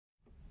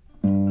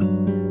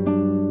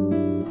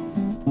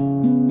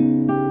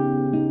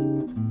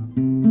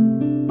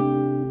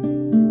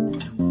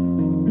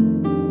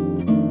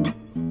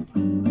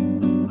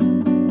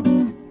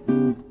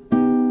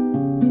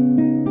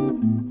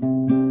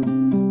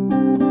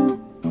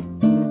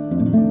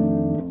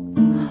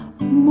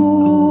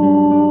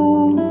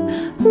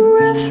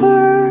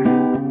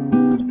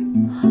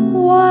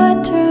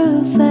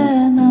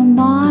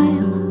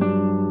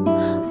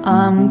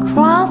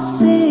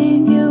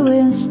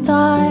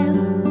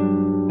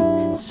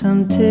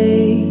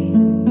someday.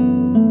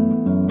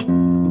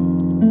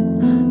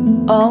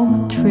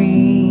 Oh,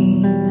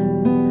 dream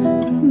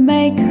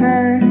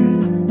maker,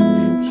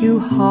 you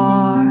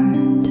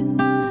heart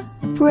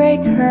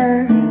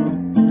breaker,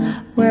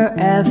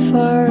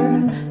 wherever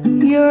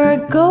you're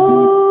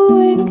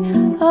going,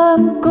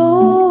 I'm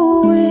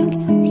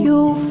going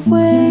your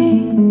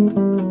way.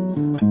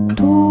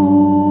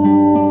 Two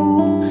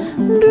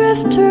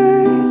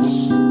drifters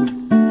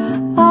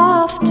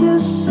off to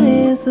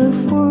see the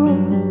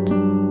world.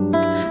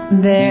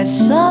 There's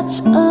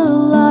such a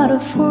lot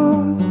of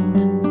world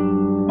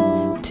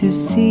to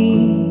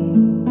see.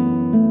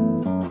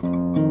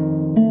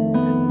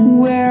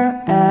 We're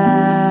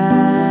after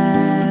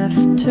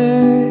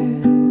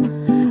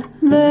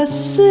the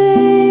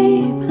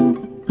same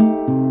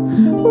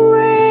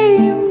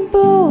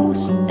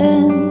rainbow's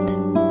end,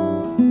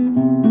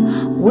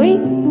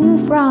 waiting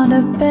from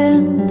the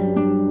bend,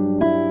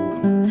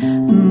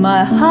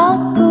 my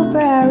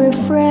huckleberry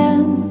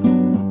friend.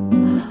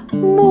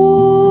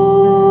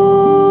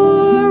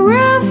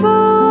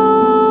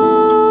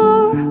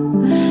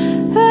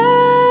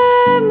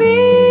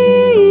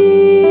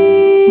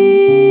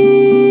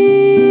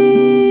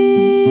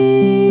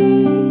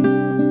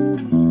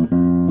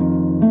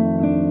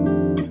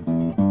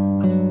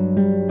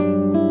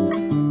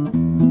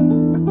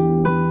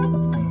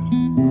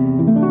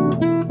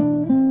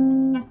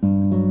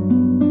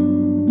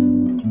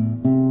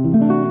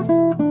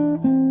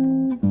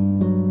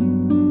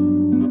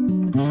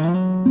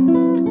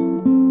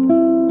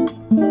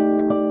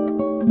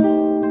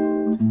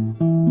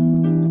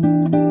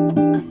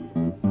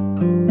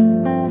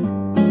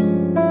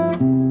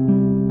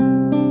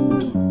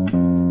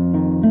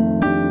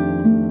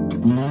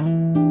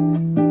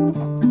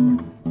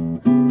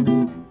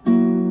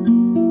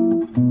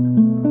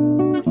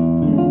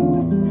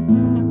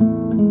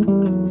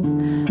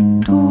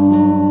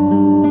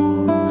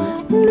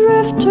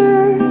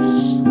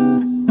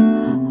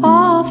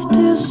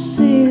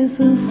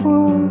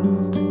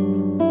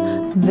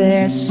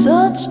 There's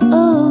such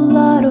a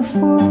lot of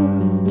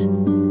world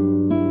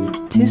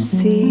to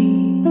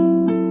see.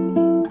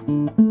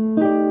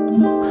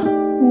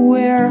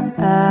 We're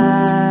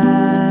after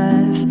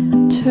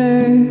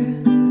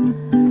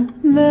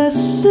the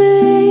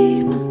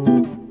same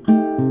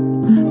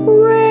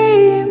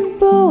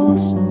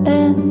rainbow's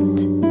end,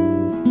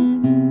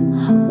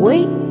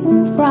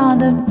 waiting from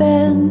the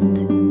bend,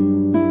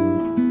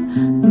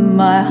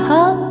 my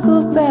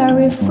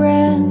huckleberry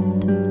friend.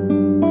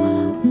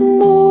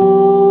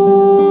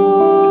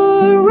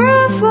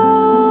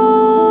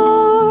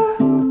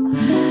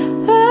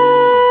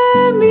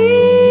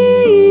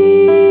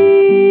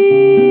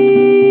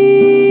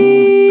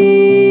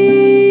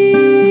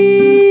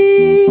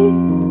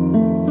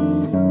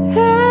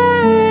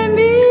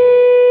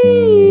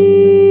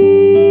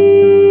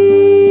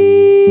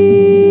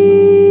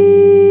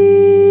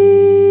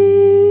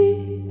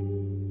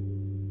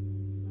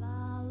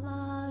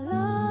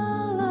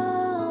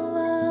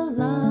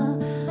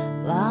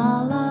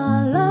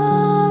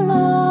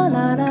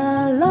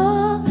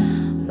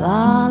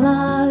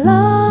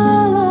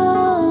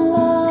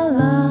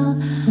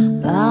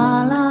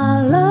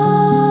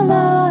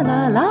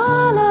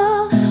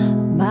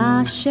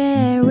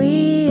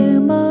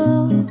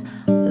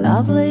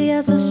 Lovely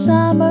as a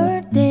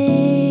summer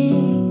day,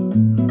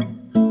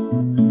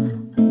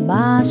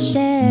 my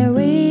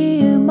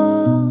cherie,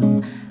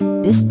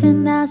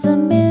 distant as a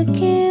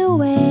Milky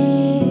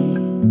Way.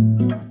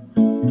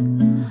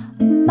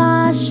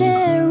 My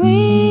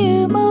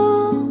cherie,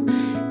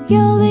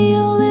 you're the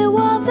only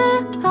one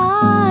that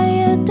I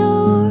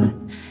adore.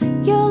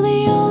 You're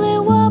the only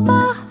one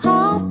my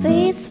heart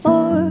beats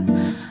for.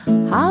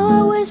 How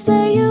I wish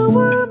that you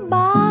were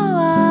mine.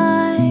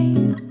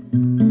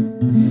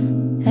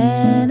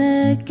 In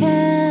a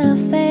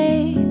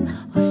cafe,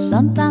 or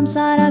sometimes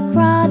on a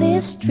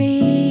crowded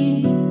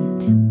street,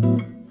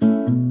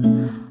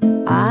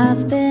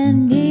 I've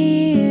been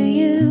near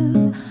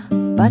you,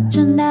 but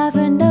you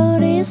never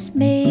noticed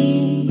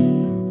me.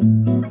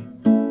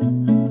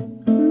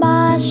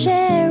 My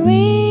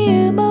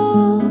cherie,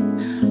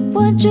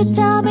 won't you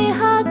tell me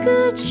how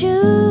could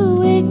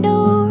you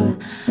ignore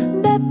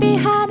that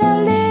behind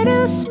a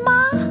little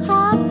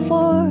smile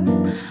for?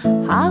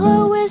 How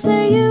I wish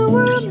that you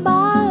were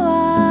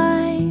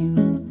mine.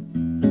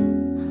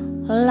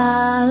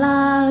 La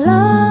la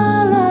la.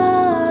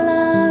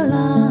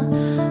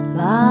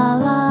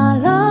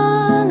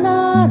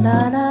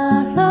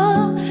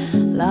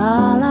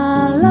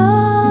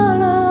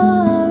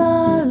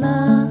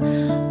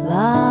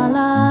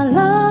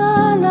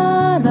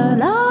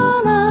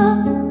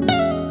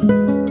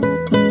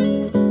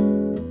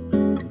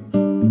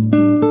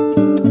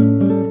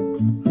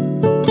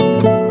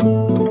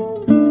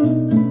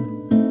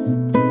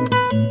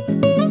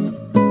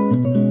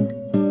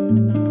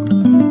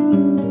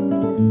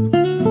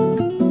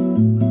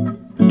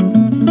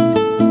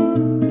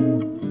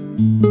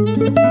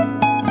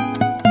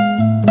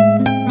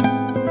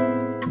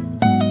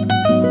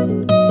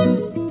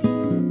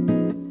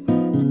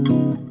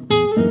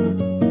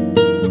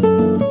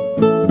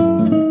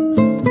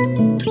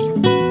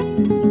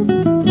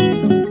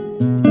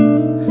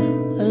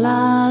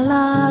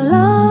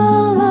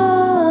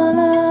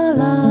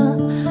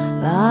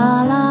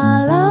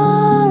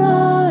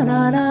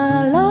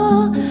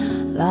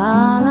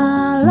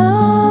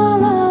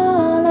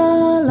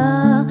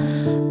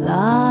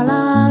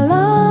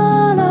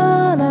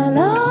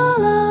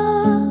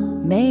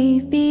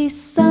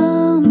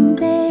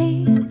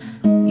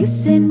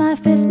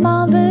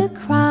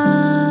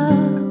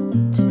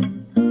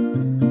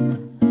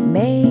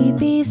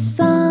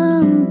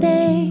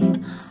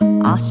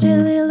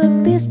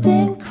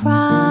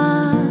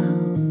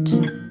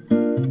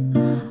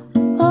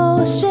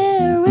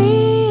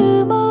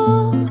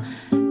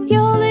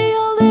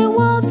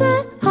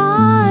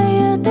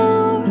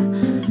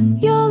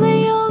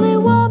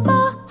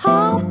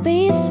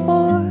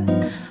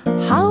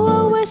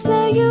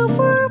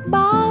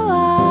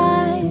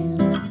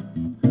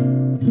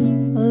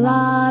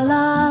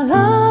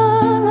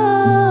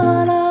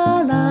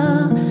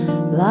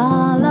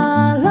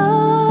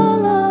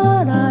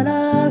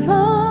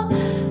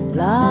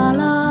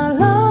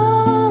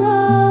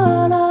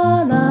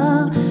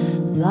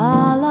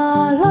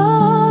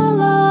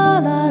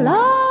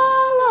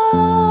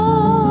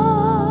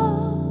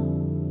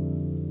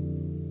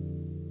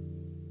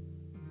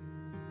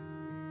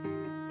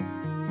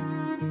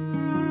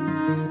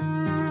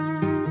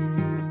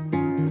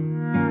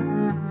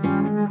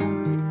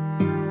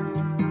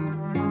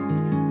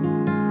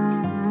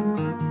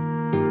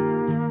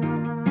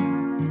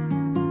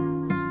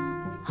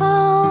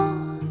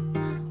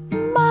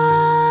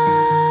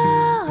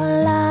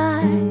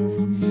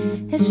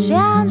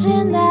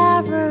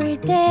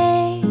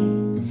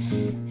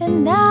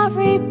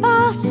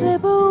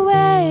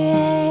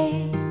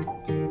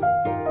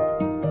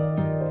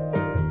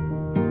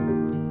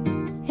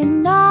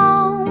 In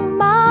all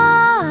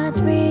my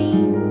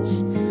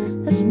dreams,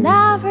 it's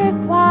never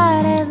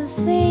quite as it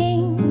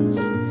seems,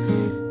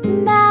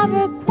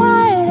 never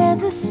quite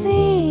as it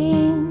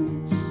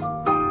seems.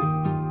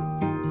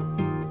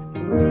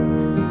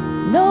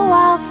 No,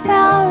 I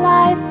felt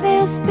like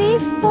this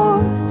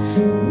before,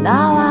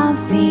 now I'm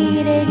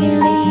feeling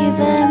it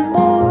even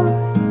more.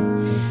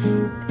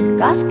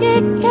 Cause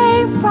it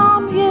came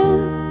from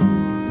you.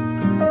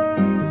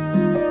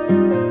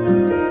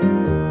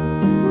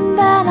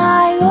 Then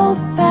I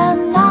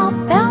open up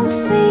and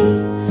see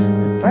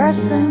the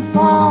person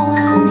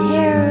falling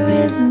here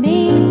is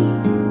me.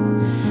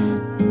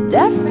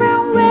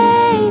 Different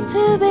way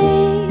to be.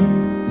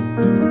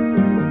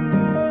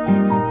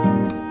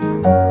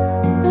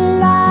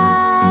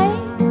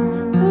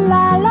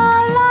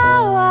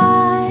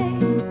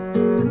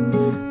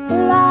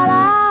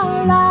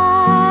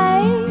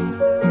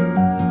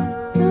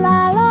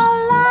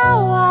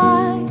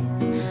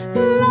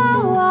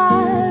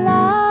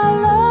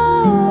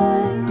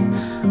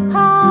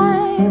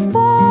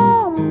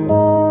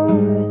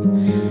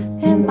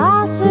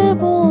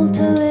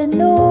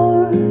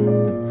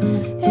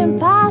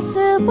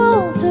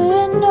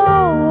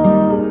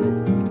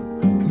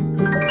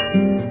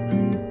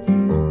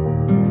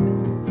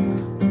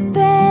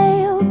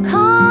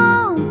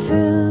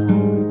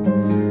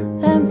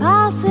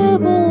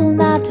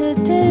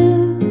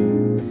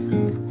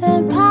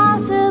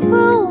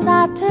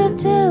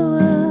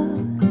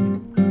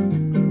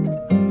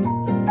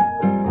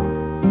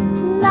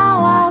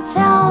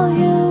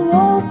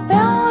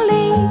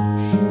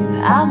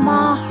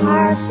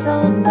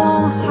 So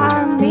don't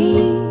harm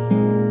me.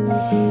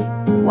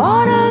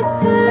 What I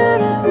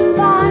couldn't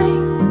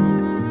find,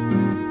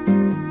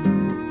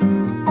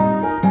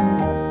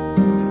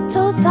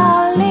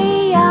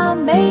 totally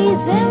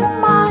amazing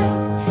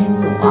mind,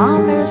 so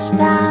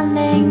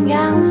understanding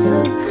and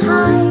so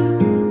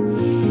kind.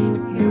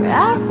 You're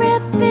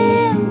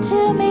everything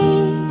to me.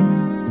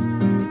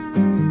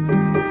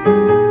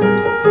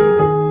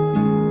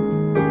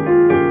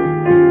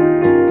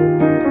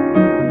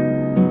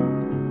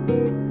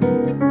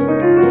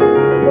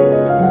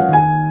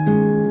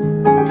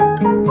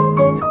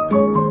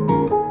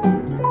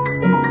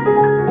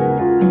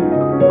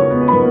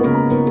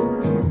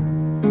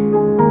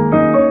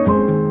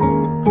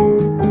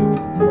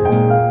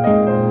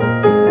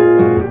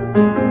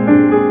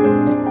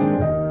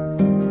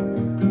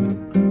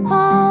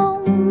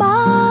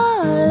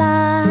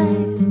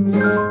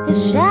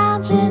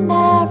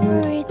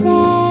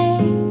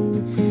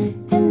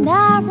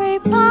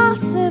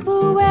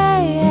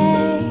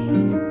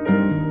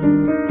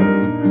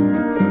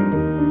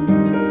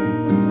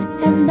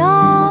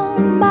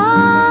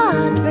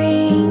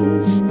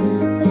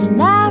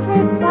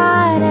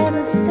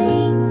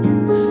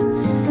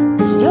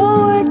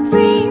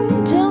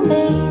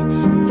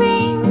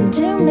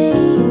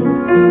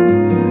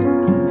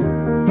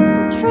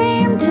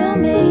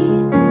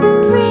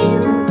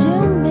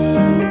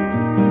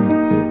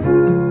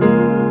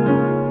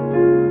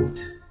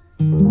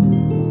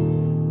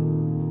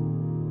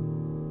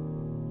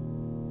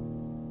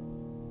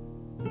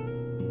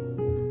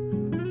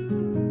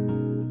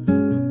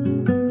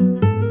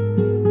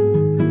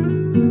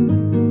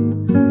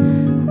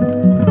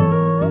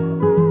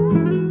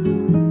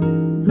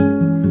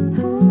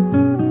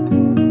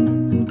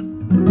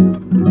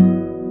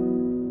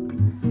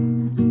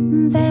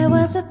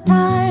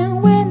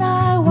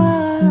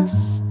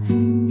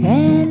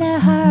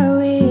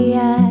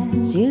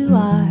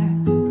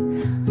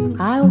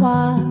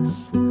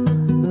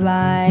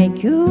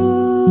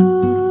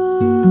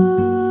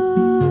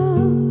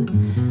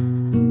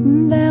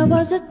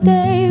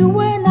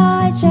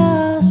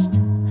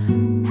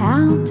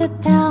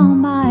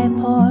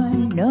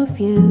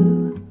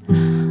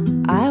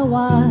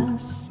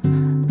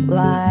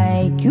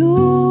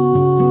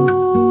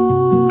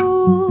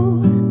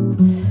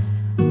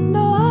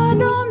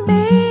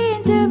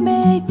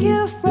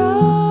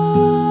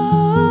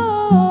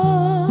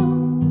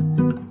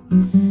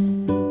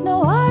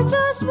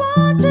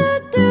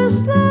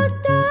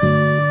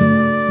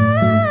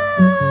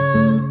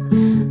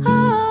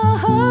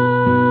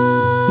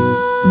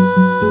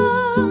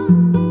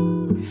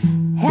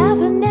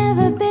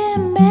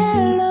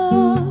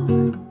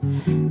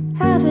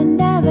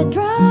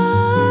 Tried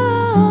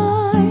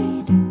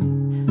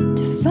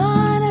to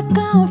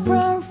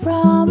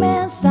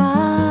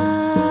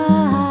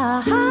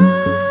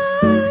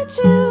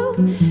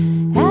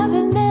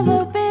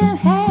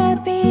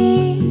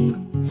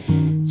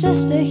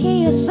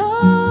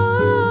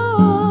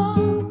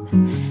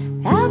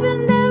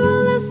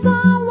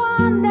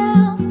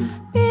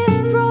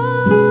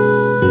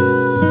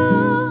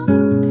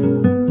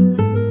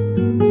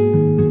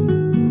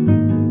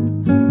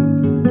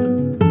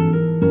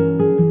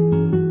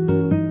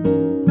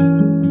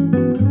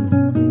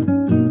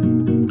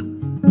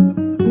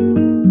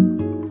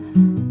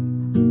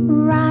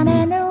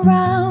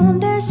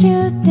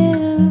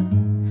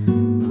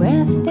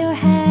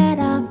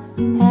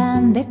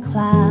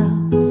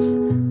clouds.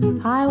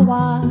 I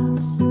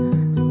was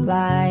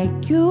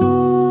like you.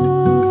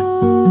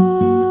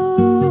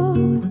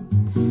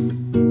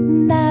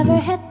 Never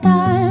had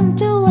time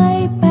to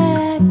lay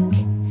back.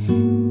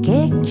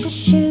 Kick your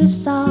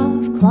shoes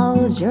off,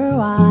 close your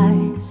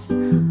eyes.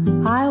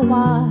 I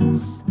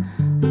was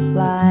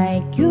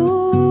like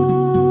you.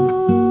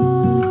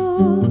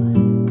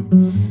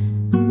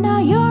 Now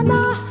you're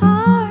not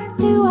hard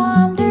to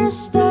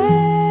understand.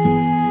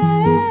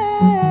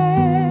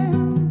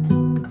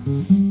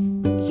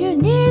 You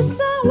need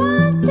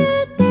someone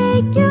to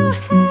take your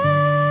hand.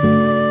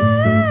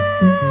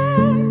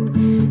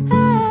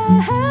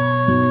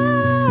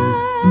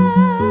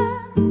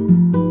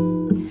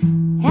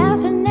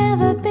 Haven't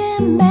never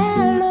been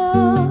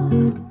mellow.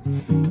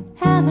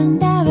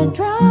 Haven't ever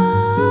tried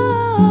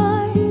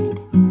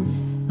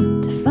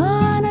to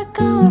find a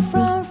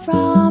comfort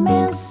from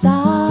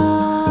inside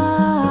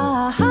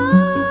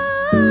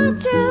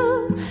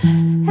you.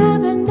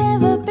 Haven't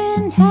ever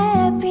been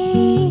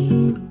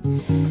happy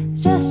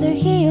just to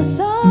hear your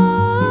song.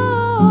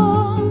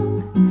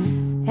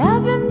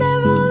 Haven't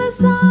ever let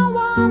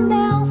someone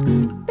else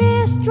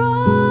be strong.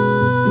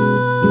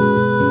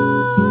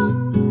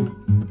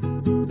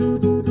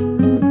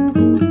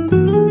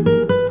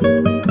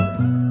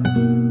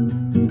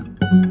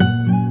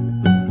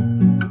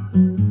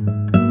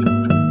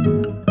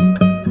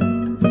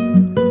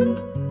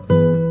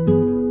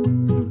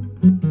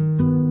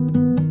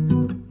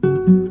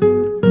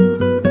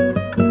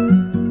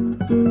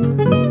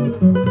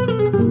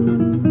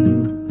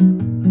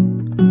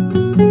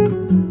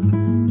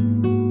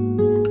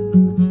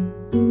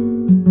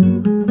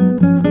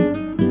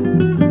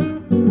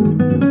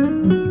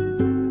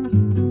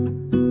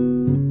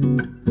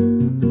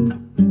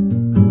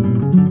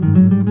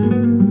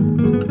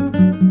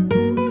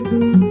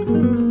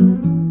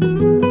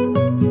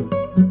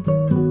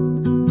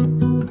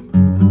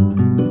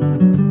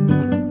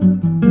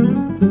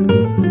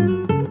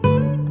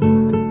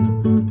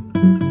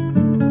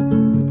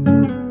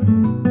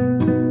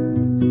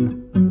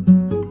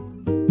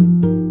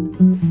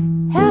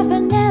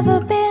 Haven't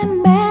ever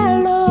been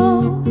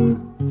mellow.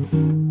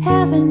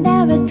 Haven't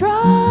ever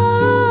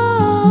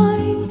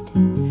tried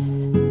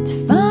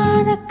to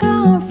find a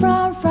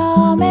comfort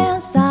from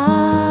inside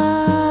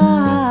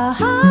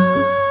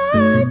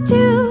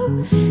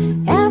you.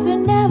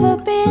 Haven't ever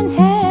been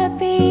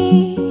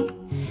happy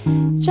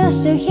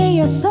just to hear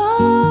your song.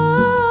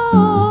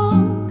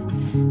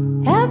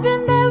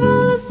 Haven't ever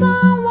let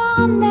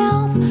someone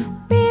else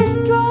be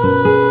strong.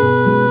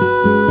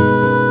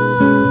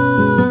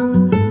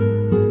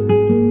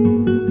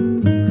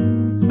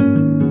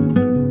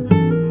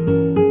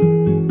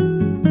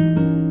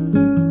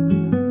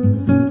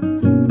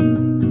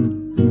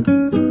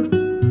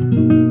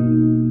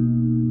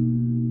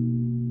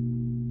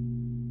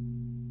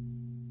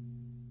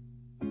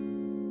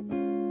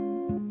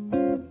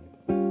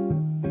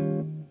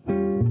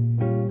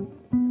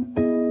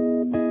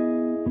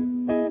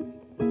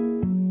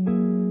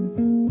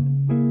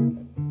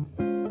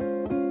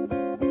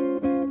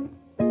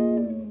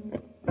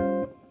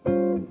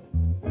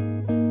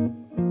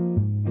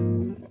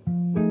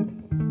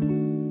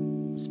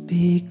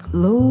 Speak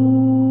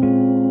low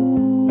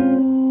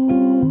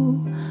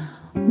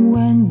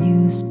when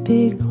you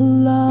speak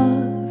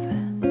love.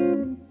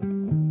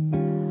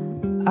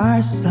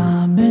 Our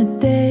summer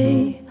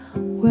day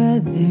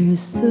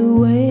weathers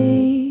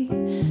away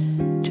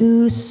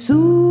too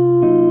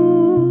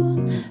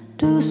soon,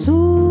 too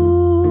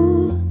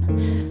soon.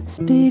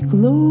 Speak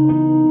low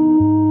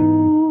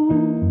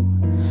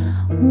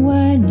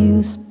when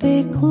you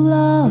speak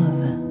love.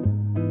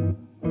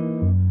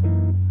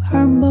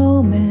 Our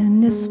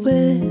moment is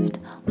swift,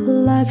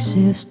 like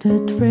ships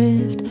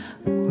adrift.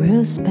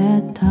 We're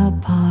sped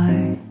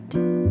apart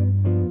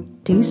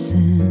too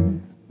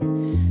soon.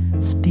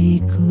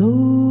 Speak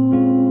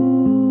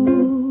low,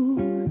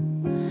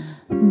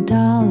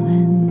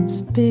 darling,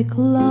 speak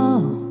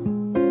low.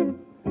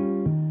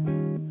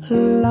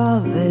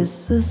 Love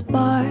is a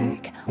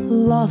spark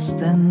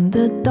lost in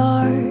the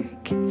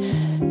dark.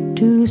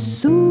 Too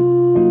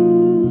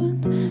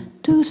soon,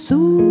 too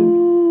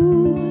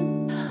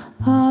soon.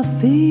 I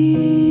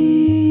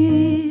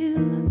feel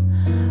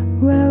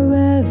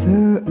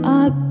wherever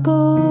I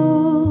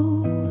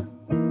go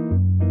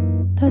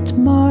that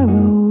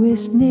tomorrow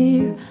is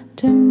near,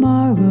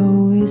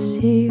 tomorrow is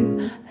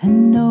here,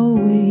 and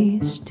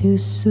always too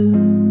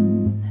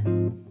soon.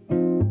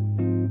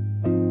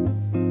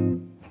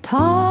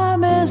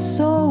 Time is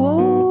so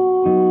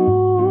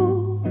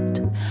old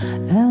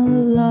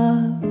and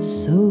love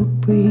so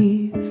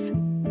brief.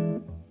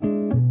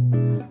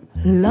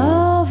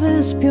 Love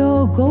is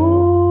pure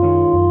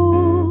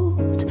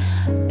gold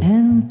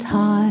and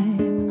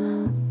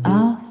time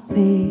a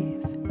thief.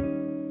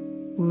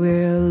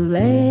 We're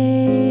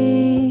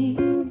late,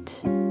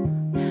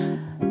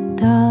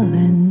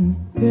 darling,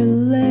 we're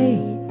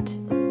late.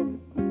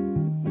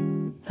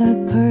 The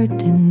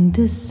curtain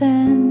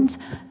descends,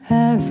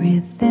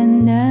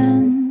 everything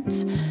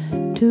ends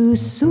too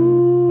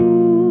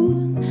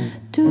soon,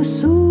 too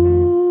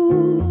soon.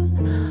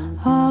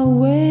 I'll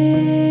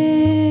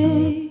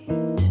wait,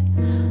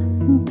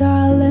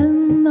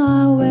 darling,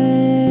 I'll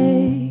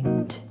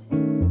wait.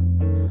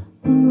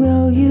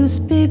 Will you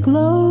speak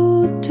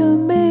low to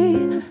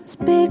me,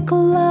 speak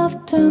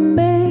love to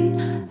me,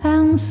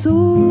 and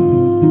soon?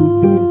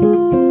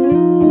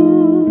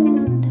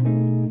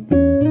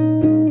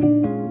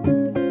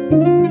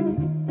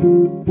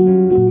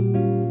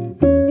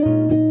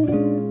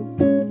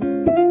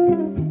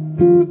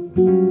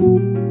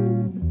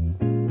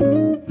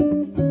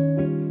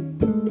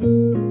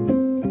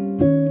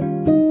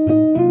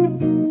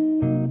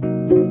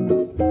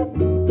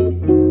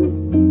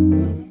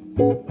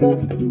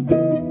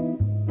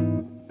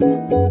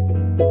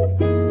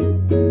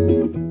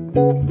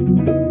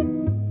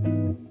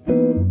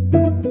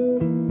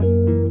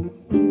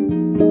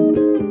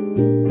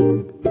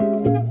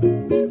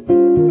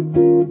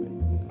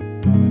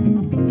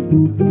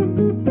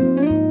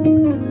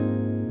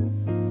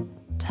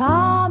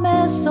 Time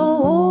is so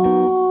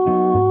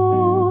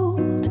old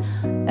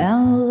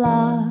and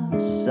love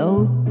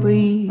so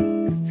brief.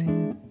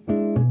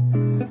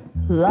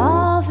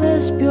 Love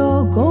is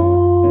pure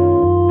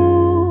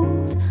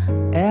gold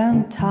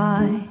and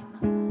time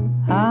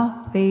a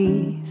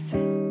thief.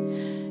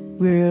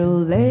 We're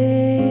late,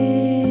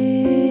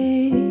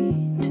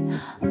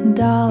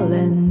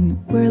 darling,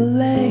 we're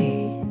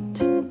late.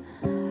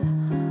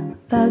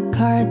 The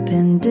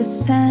curtain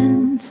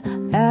descends,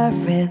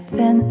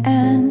 everything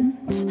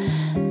ends.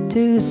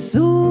 Too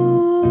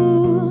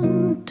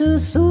soon, too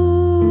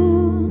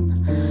soon.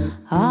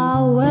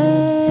 I'll wait,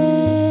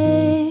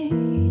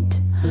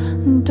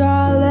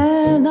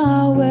 darling,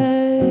 I'll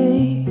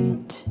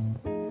wait.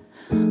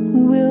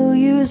 Will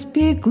you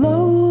speak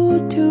low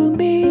to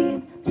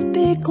me,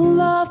 speak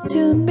love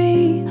to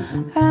me,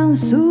 and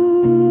soon?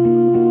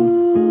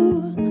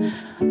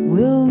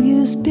 Will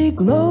you speak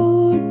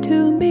low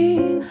to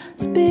me,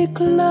 speak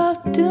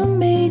love to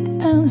me,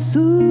 and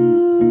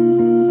soon?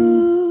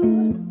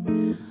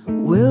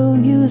 Will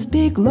you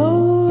speak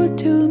low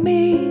to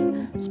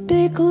me,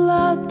 speak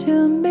love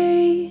to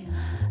me,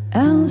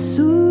 and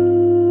soon?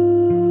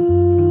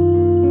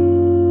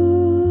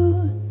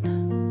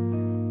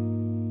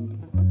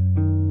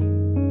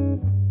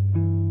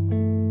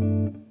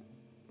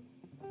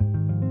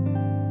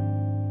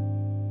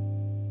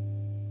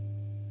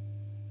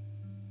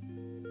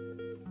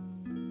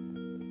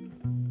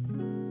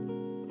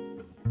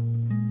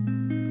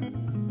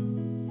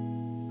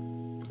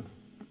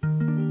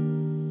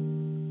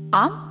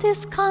 I'm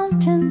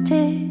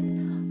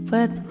discontented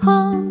with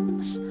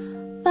homes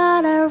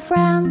that are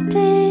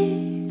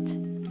rented,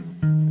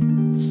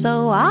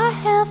 so I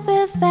have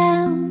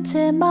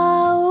invented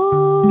my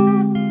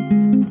own.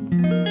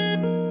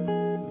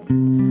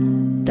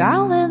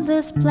 Darling,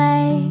 this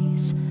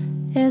place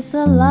is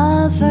a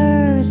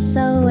lover's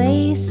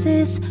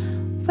oasis,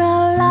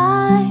 where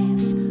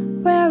life's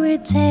very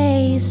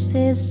taste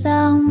is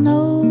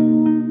unknown.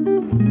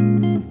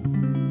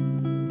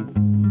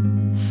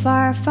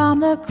 Far from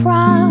the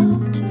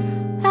crowd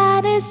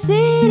and the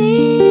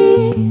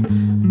city,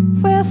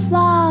 where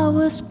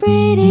flowers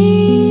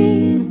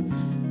pretty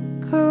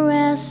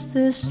caress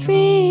the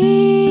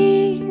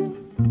stream.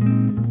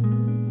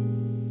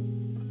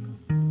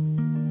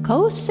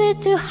 Cozy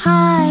to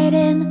hide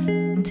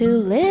in, to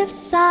live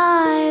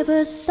side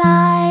by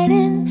side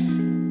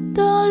in,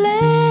 don't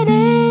let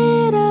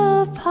it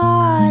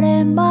apart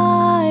in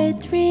my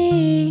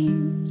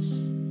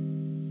dreams.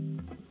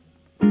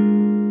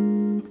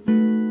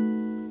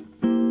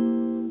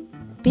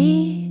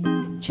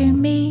 Picture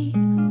me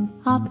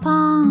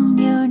upon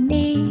your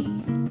knee,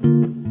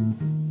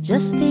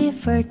 just tea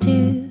for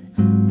two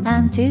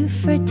and two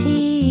for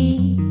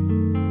tea.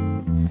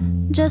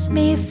 Just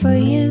me for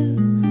you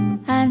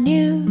and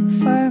you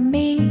for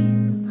me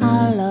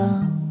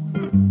alone.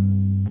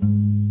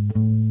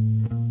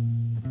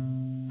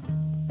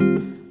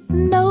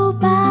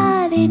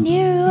 Nobody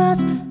near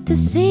us to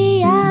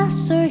see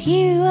us or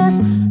hear us,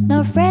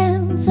 no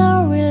friends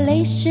or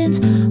relations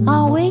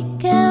on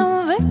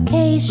weekend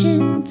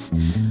vacations.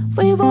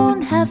 We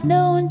won't have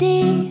known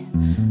the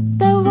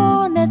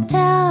one a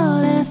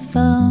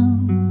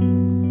telephone.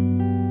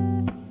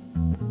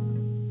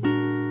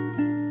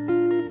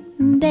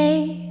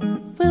 Day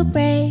will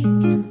break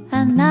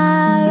and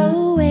I'll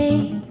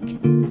awake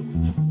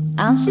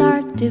and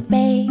start to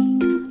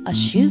bake a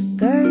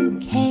sugar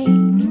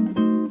cake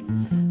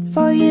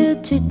for you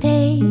to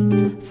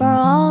take, for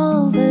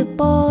all the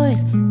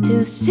boys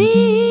to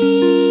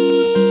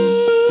see.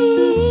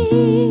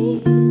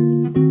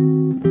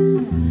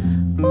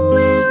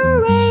 We'll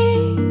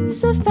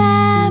raise a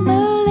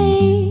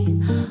family,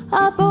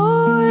 a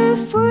boy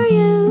for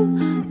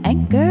you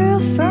and girl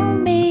for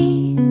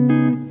me.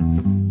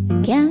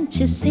 Can't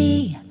you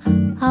see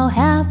how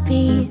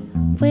happy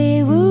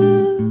we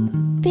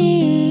would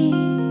be?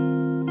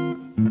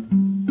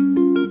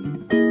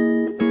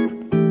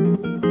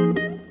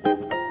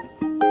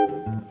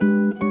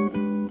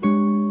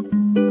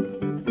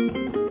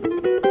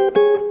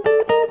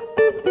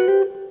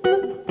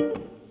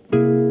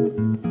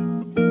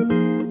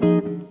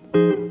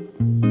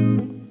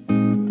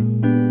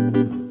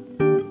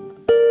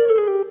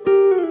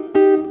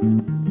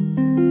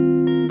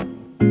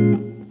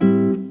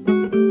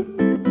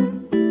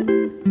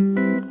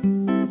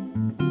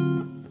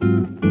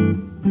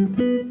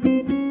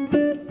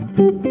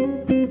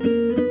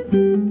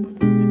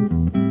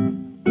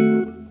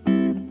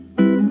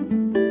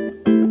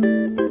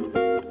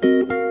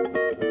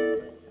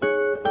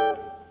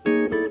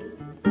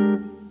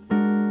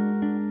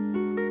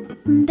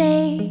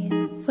 Day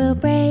will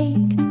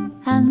break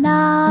and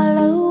I'll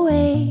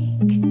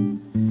awake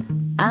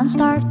and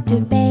start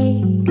to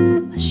bake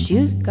a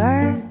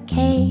sugar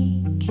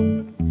cake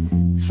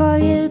for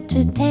you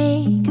to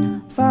take,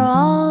 for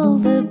all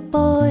the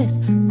boys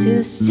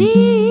to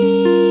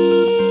see.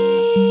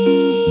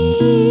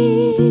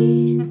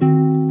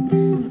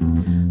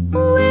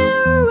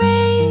 We'll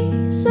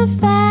raise a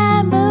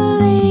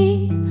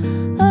family,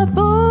 a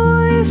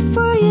boy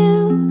for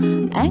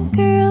you and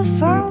girl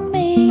for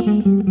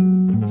me.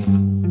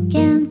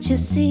 Can't you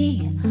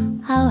see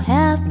how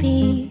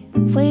happy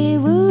we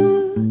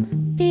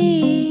would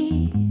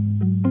be?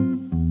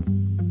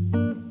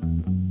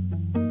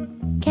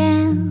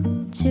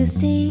 Can't you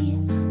see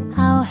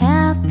how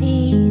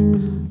happy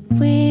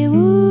we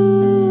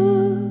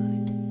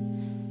would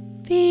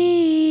be?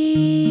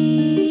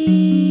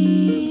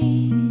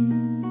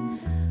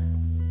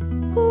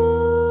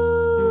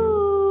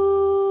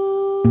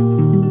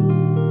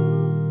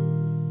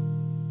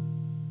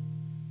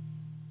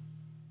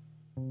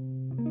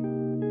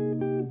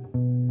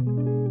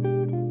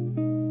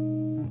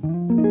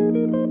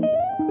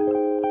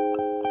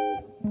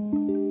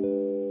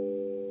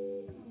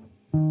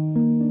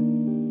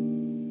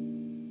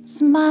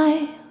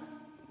 Smile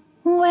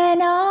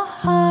when our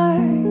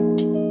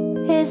heart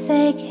is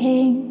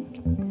aching.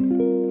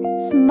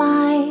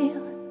 Smile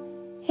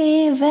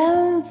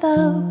even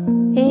though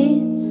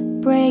it's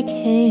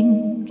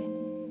breaking.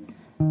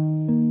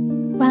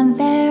 When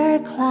there are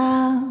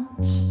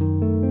clouds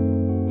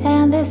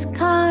and the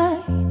sky,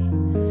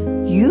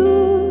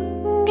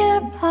 you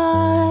get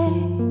high.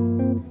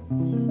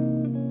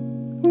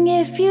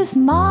 If you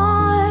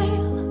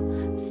smile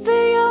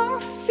through your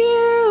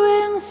fear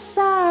and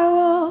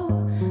sorrow,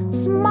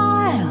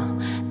 smile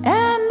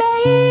and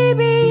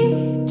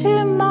maybe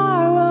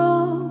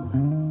tomorrow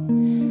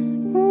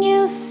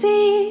you'll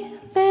see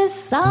the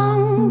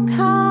sun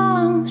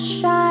come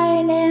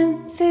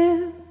shining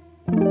through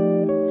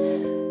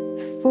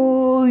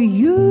for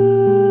you.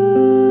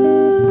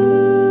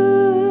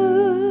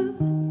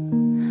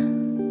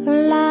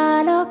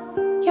 Light up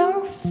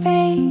your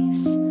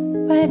face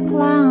with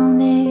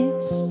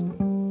gladness,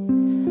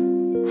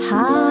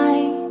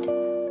 hide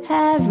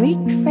every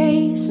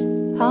trace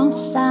of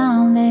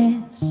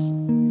sadness.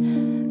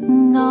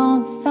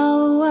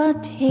 Although a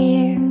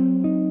tear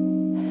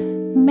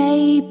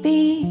may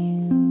be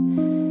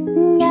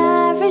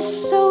ever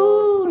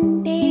so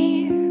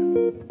near,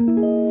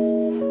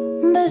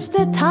 there's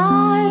the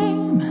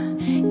time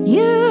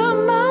you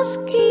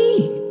must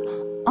keep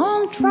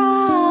on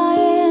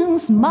trying.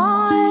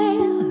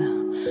 Smile,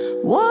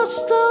 what's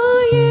the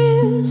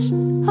use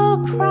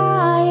of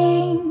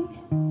crying?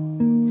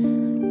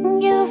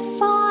 You'll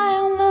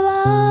find that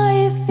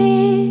life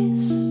is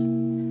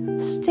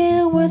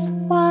still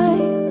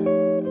worthwhile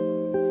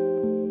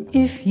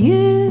if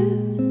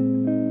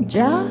you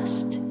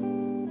just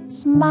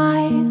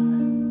smile.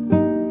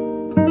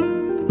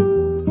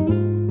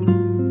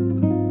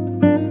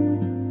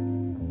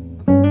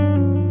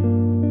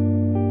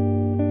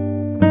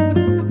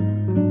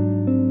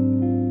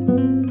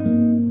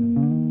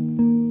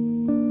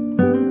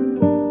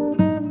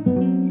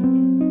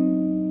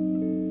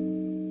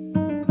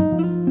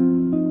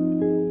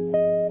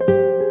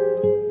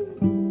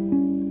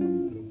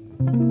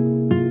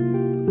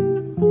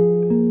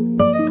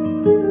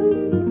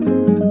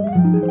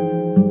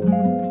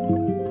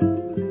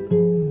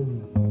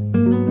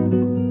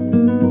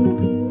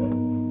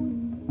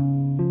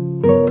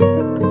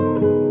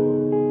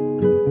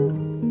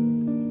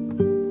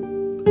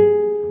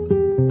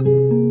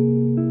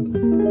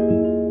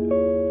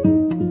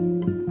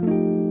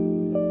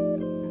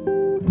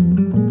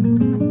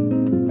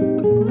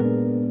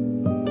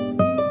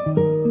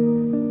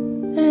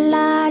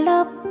 Light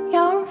up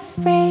your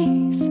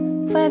face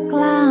with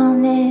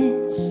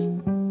gladness,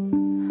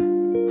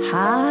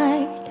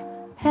 hide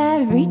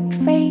every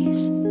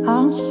trace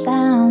of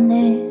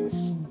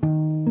sadness.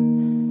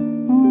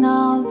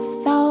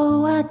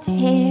 Although a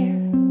tear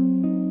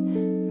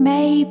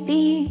may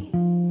be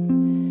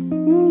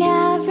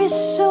ever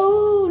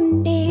so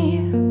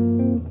near,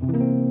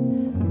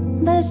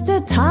 there's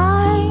the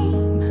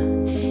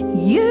time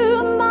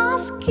you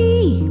must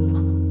keep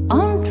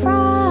on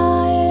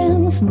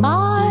trying.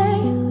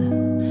 Smile,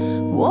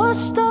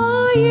 what's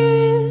the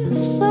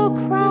use of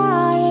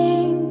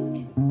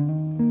crying?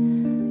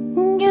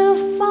 You'll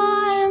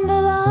find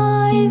that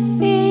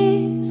life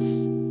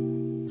is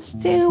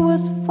still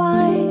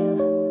worthwhile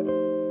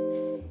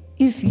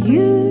if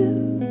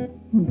you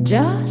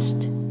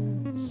just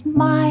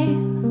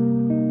smile.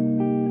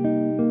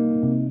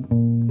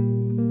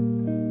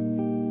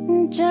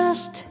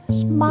 Just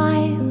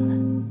smile.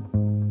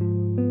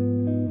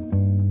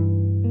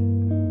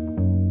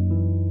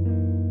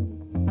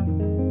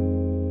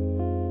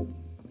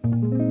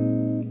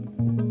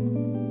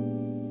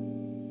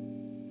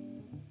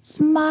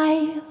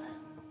 Smile.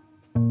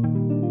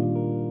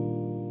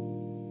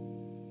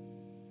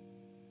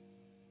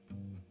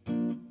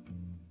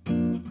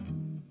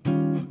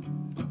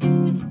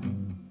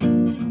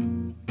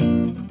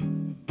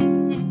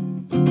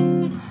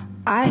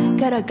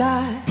 met a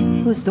guy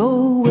who's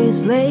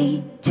always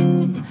late.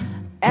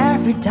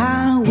 Every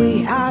time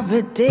we have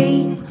a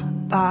date,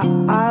 but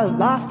I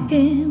love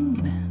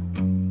him.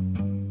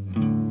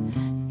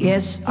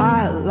 Yes,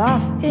 I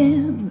love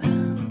him.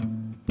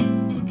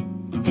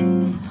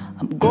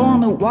 I'm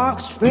gonna walk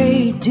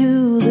straight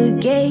to the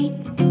gate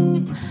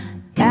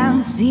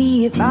and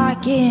see if I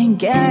can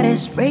get it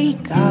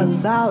straight,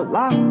 'cause I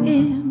love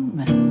him.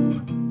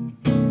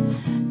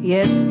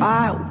 Yes,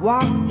 I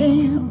want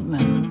him.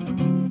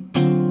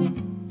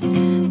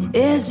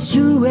 Is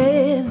you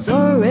is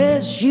or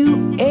is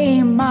you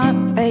ain't my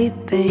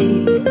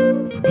baby?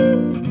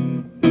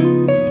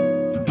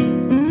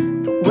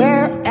 The way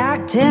we're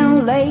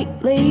acting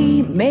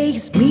lately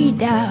makes me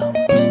doubt.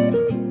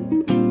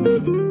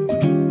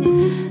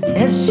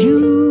 Is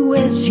you,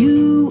 is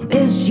you,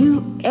 is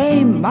you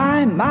ain't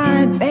my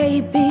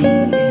baby?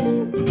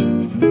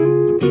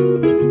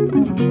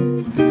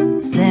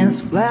 Since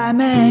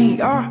flaming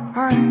your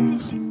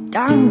hearts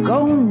don't go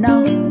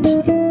out.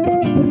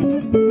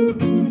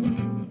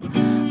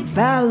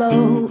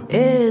 Fellow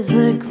is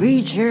a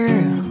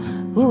creature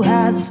who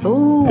has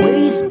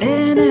always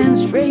been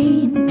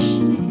strange.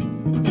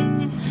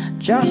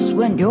 Just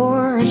when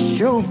you're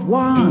sure of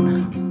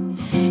one,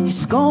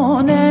 it's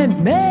gonna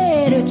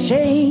make a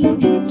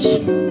change.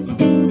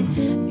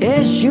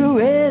 Is you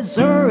is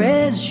or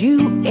is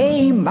you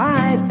ain't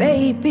my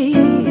baby?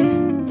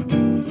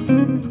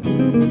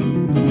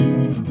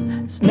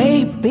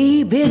 Maybe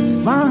it's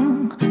fun,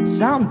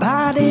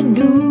 somebody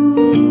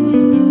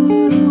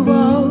new.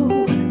 Oh,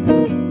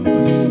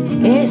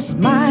 it's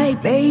my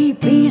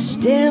baby,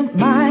 still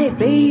my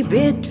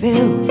baby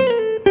true.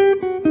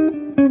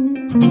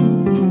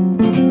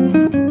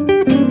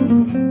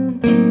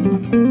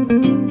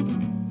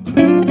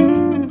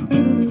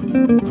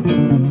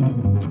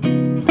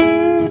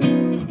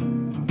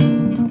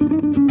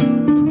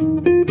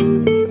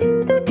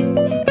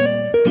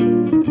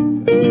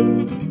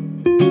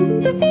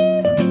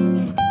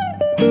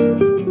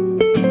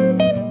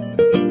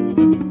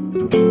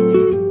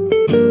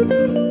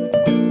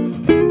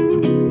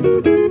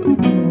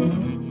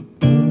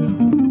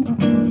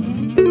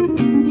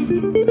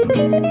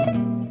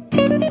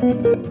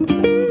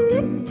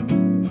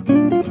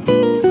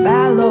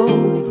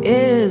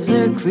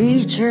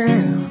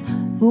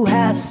 Who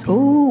has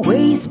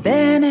always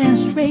been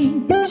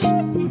strange.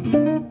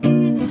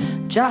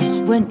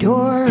 Just when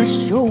you're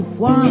sure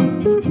one,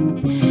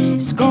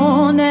 it's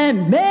gonna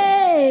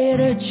make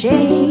a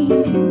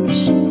change.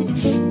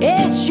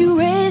 Is you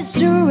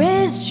is or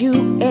is you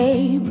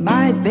ain't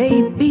my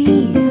baby?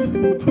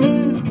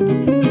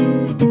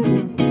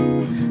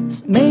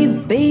 Maybe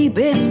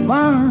baby's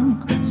fun,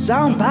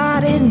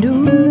 somebody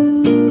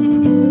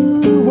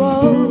new.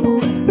 Whoa.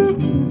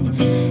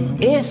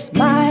 It's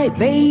my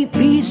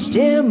baby,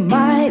 still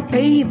my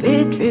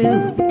baby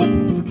true.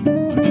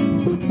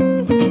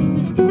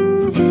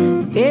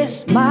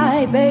 It's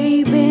my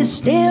baby,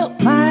 still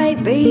my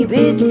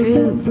baby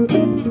true.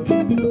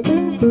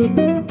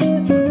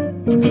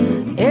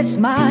 It's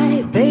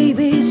my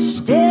baby,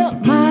 still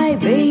my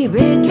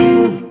baby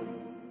true.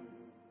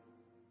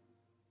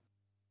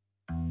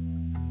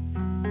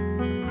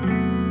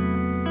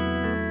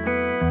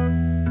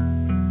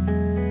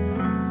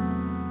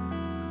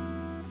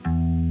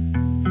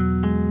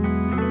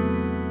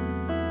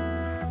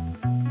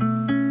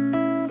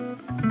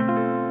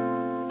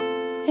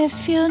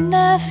 If you'll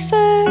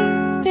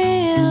never be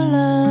in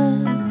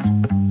love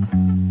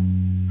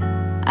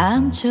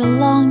and you're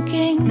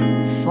longing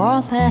for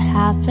the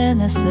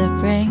happiness it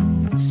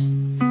brings,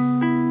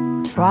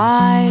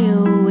 try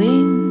your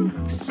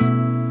wings.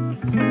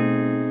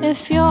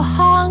 If you're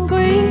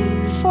hungry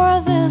for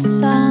the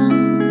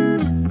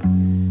sound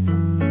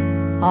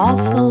of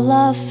a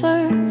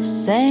lover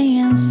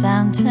saying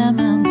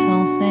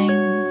sentimental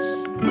things,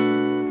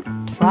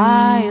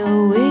 try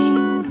your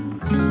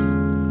wings.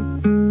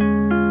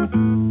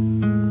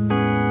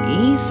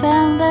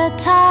 Even the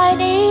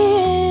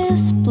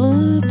tiniest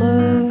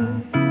bluebird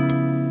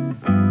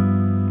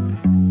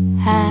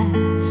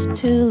has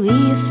to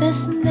leave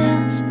his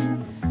nest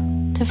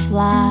to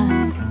fly.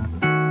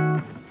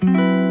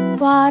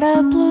 What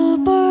a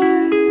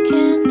bluebird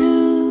can do,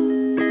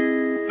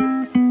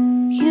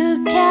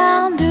 you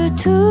can do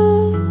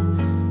too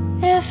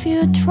if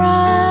you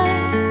try.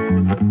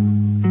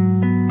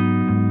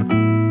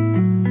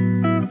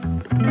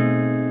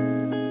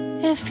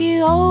 If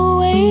you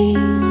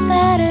always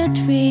had a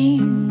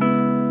dream,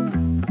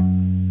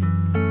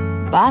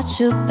 but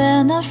you've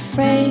been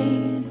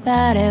afraid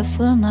that it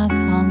will not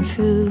come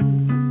true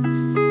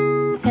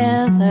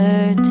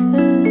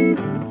hitherto,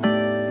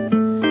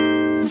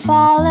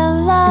 fall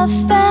in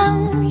love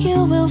and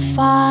you will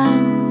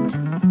find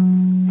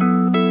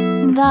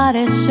that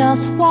it's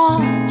just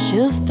what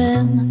you've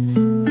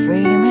been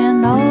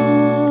dreaming of.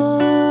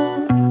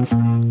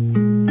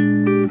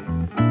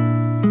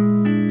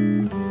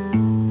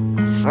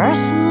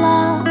 First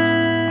love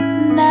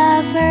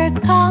never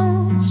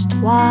comes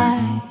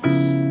twice,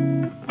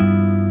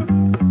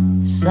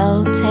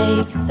 so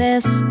take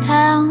this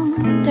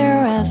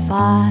tender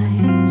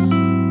advice.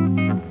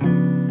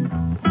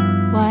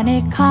 When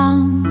it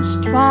comes,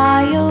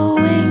 try your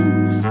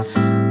wings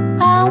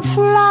and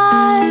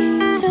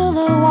fly to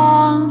the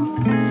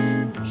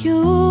one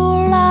you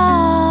love.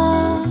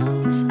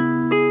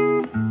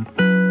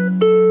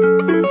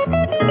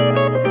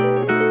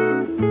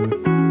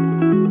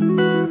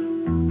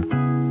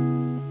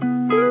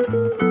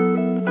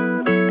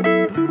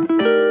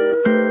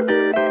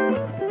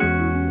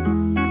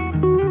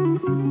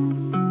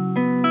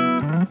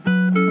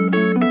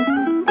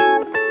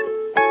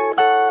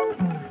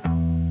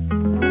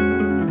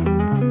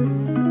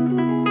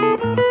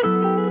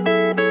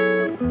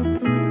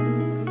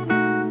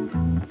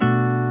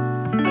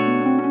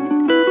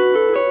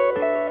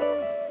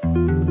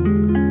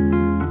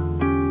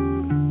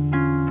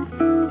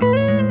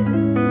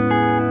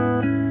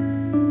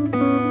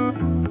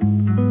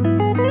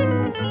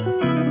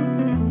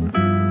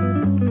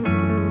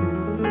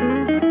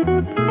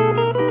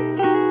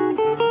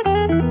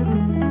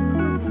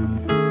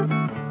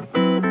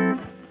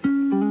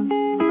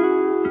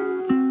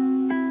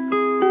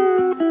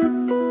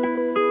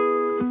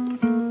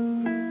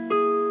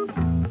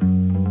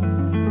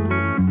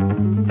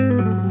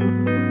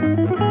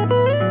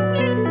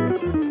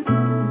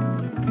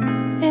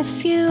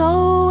 If you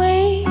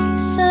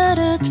always had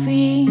a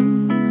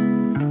dream,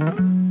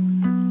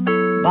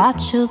 but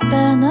you've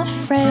been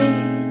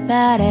afraid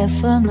that it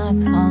will not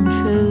come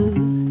true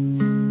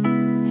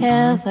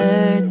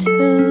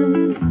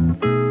hitherto,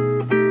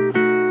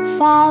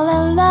 fall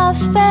in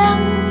love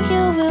and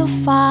you will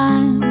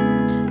find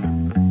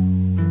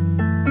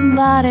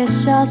that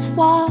it's just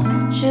what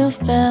you've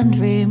been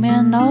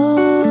dreaming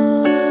of.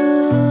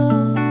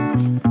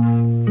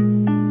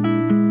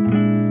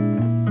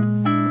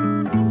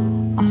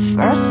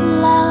 First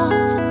love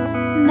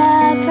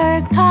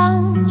never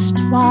comes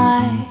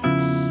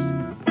twice,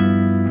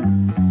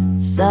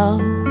 so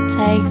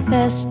take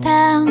this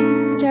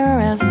tender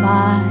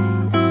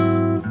advice.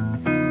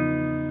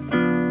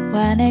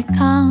 When it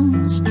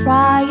comes,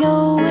 try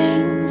your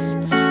wings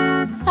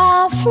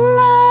and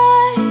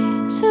fly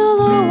to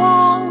the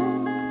one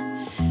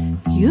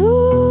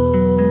you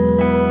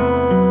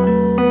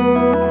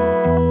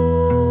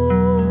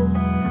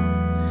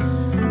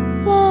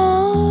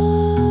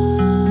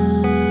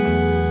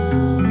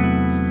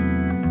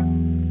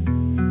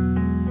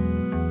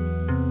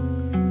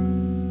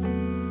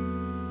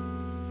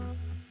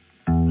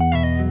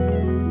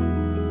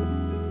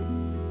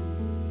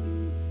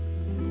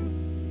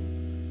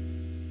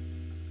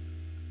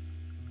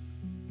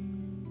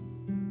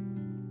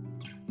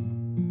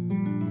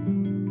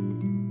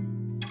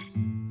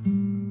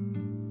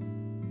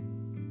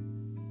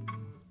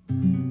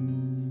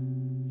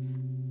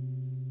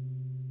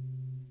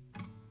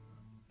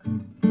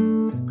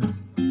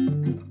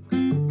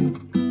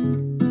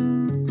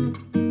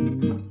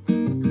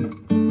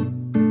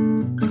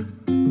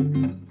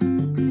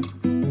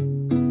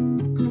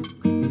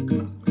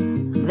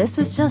This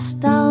is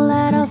just a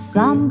little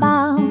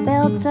samba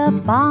built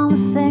upon a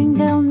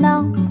single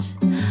note.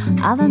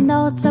 Other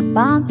notes are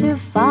bound to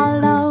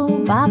follow,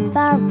 but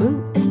the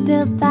root is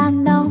still that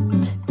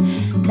note.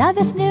 Now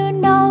this new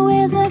note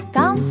is a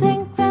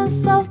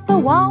consequence of the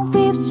one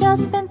we've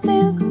just been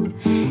through.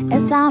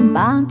 It's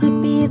bound to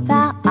be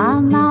the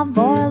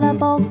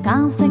unavoidable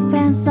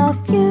consequence of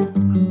you.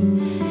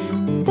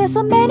 There's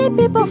so many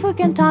people who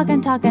can talk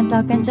and talk and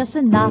talk and just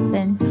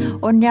nothing,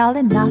 or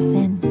nearly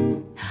nothing.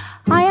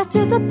 I have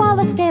to the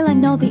ball scale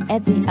and know the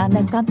at the end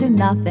I've come to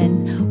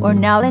nothing, or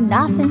nearly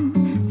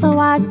nothing. So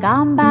I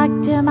come back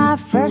to my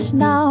first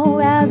no,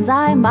 as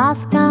I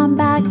must come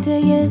back to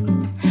you.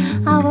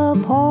 I will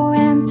pour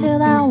into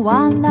that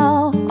one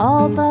no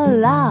all the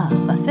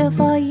love I feel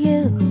for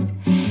you.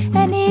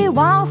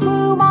 Anyone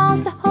who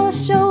wants the whole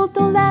show,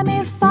 don't let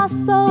me fuss,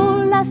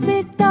 so let's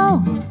it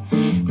go.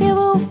 He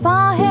will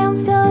find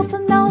himself a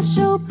no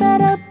show,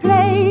 better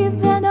play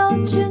than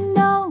don't you know.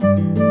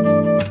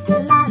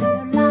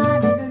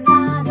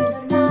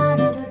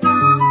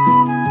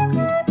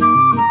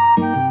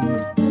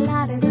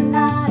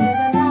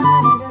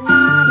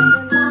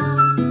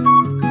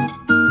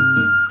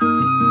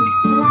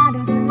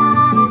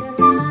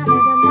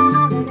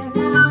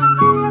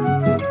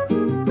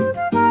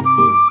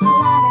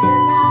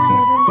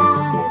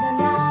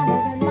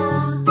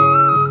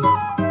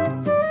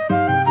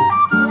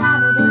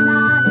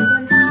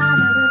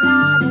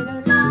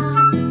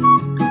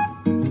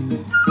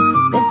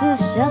 This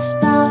is just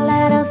a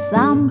little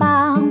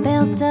samba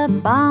built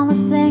upon a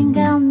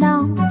single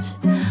note.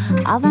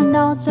 Other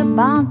notes are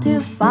bound to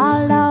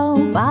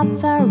follow, but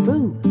the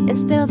root is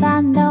still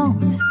that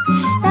note.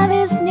 Now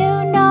this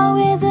new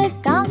note is a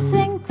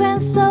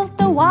consequence of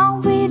the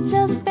one we've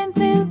just been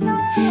through.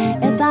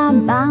 It's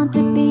bound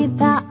to be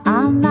the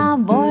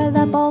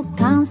unavoidable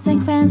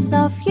consequence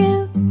of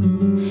you.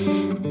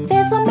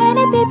 There's so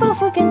many people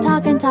who can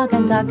talk and talk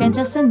and talk and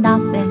just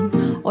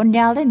nothing, or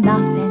nearly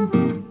nothing.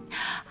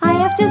 I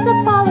have just a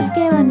ball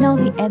scale and know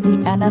the at the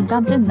end I've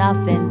come to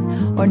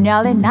nothing, or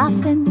nearly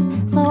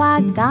nothing. So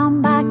I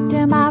come back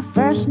to my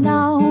first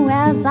no,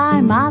 as I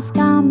must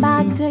come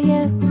back to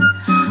you.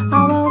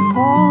 I will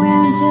pour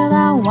into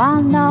the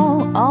one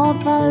no, all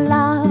the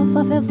love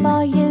I feel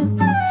for you.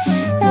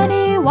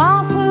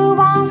 Anyone who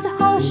wants the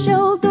whole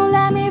show, do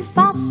let me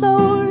fa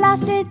sol la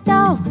si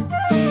do.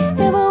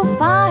 He will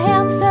find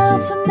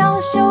himself a no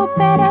show,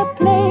 better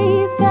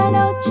play than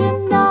don't you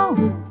know.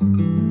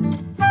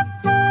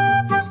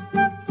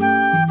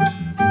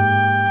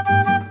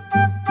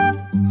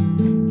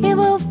 He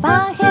will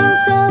find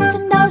himself a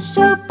no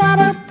show,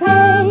 better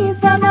play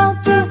than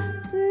don't you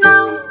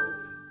know.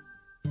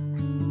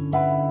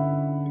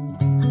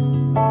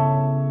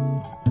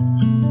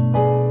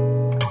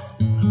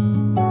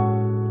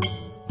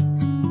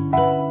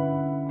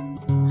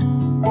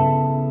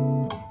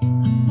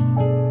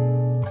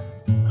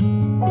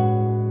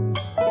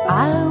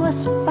 I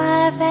was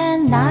 5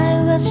 and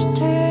I was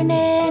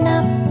turning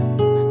up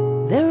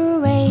the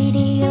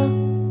radio.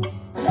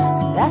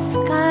 The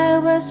sky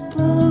was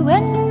blue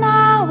and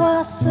I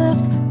was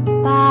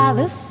hooked by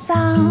the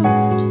sound.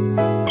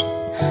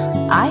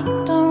 I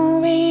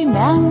don't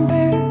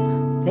remember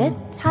the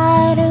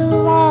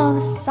title of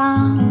the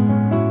song,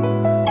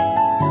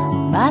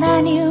 but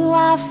I knew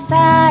I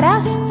felt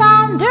a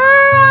thunder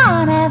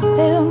running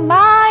through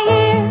my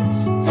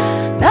ears.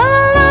 La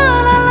la la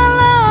la la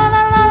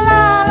la la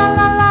la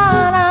la la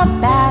la,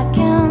 back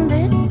in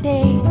the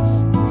days.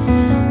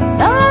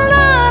 La la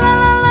la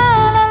la la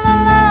la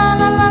la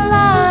la la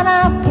la la,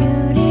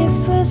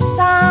 beautiful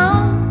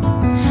sound.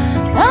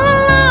 La la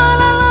la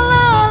la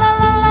la la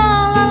la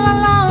la la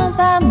la,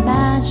 the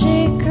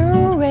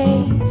magical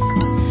rays.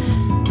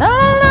 La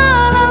la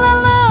la la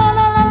la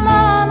la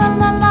la la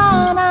la la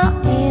la,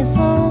 is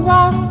a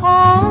love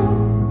poem.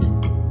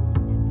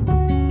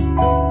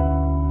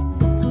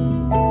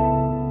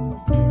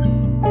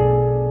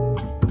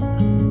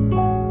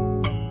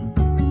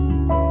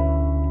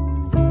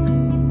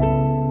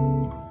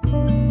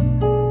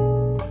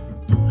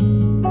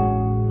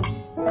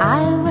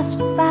 I was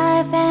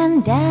 5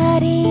 and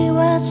Daddy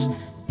was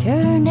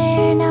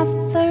turning up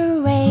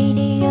the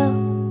radio.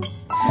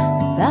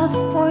 The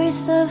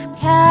voice of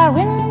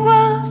Karen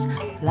was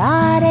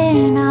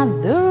lighting up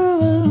the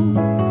room.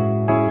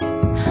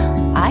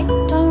 I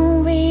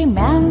don't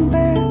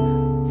remember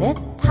the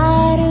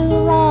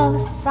title of the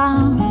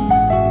song,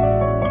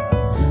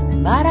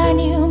 but I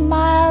knew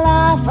my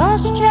life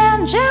was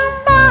changing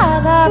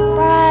by the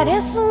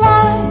brightest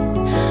light.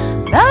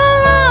 La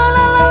la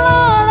la la la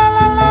la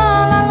la la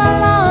la la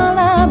la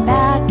la,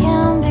 back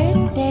in the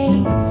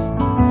days.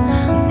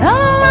 La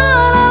la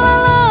la la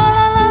la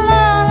la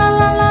la la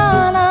la la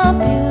la,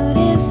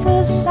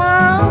 beautiful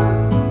sound.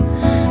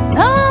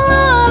 La la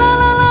la la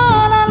la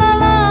la la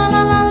la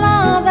la la la,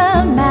 the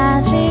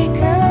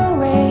magical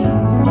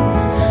rays.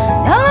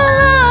 La la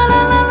la la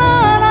la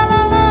la la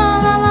la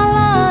la la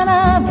la la,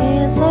 be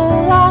so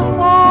lovely.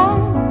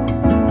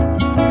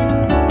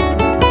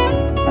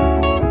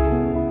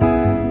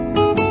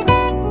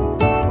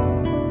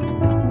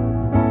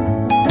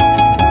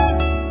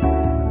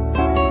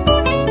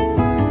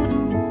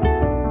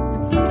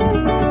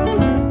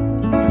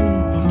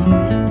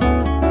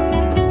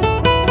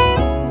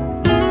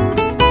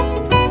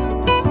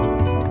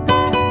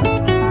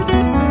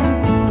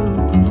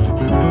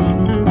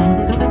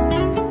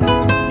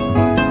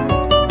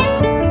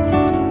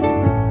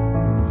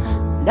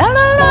 La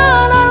la la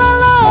la la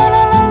la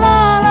la la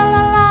la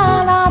la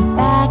la la,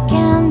 back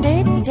in the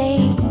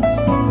days.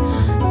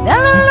 La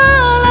la la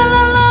la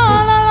la la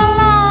la la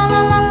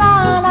la la la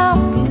la,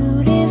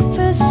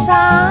 beautiful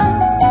sound.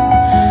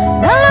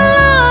 La la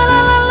la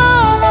la la la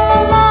la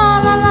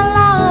la la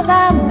la,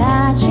 the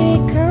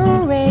magical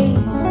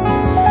rays.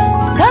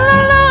 La la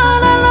la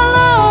la la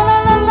la la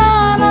la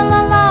la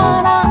la la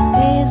la,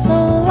 is a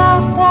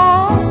love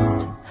wand.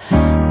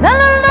 La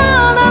la la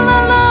la la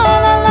la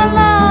la la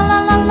la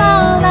la la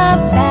la,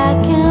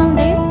 back in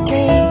the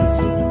days.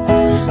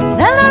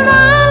 La la la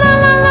la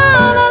la la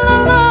la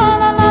la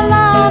la la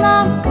la la,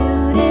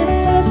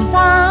 beautiful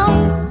sound.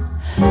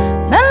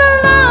 La la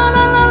la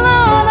la la la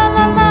la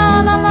la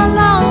la la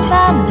la,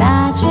 the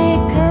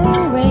magical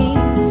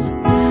rays.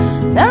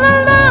 La la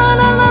la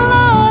la la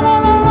la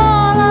la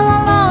la la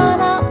la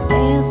la,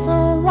 is a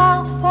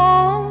love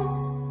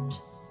wand.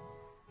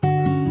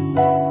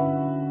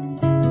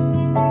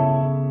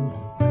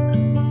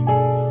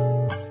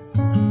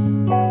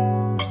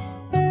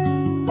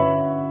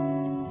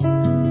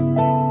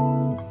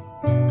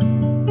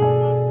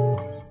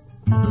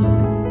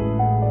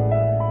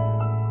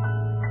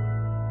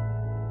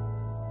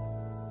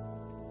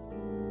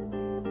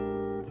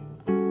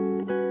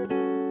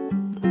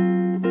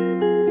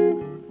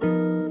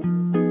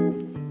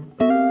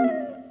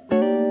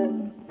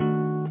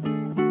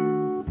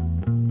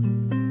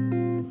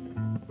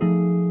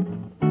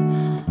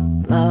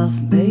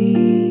 Love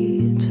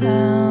me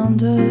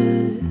tender,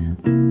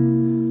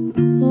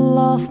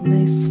 love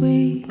me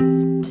sweet,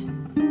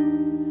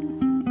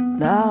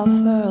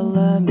 never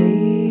let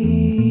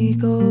me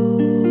go.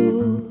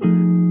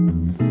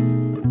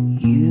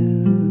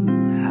 You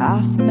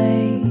have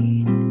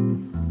made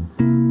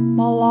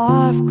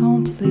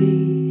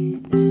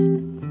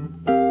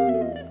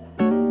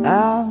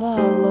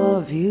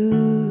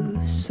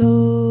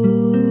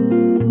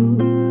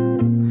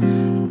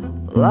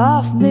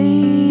Love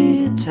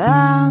me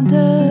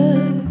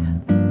tender,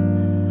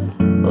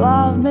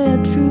 love me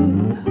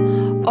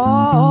true.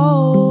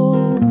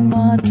 All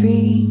my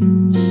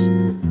dreams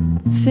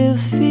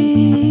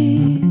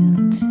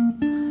fulfilled.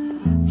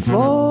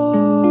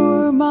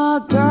 For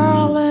my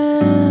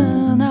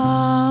darling,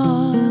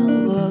 I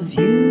love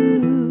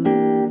you,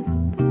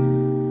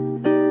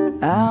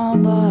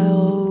 and I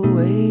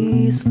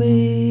always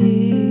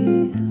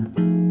will.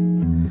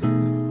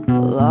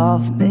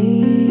 Love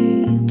me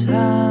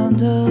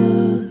tender,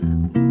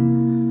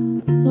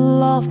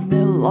 love me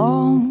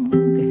long.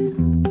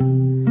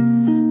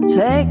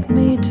 Take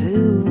me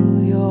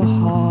to your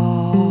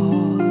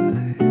heart,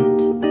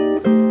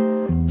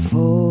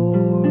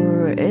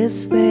 for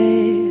it's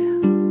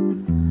there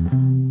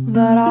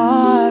that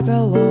I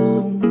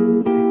belong,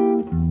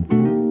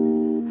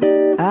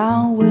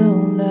 and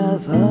will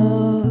never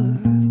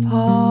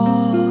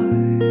part.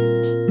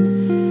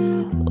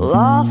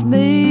 Love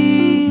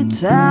me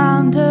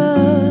tender,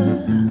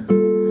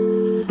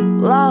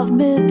 love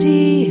me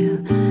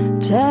dear,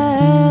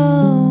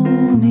 tell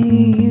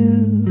me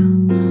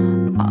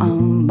you are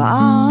mine.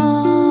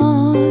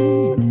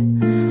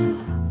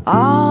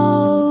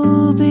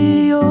 I'll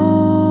be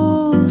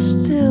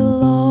yours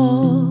till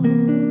all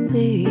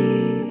the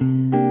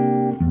years,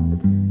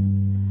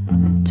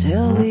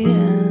 till the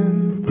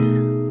end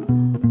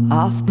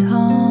of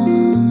time.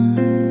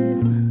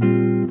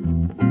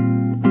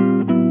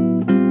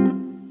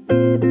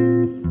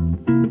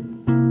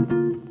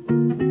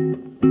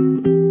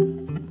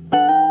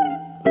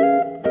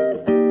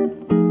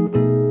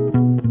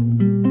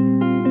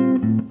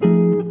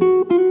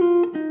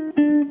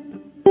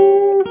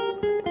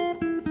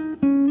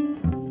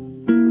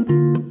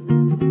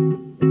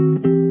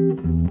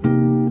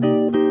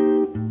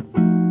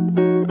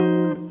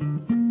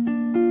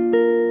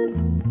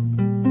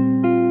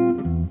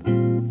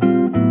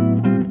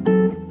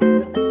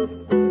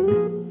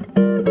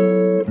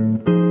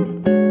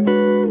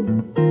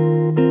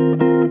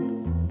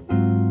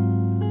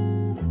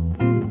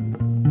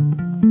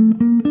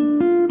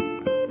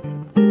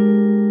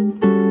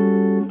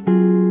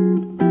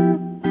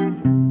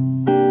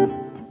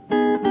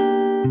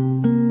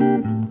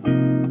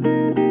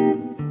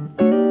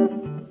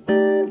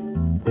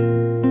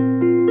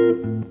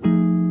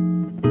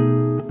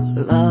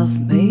 Love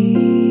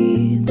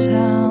me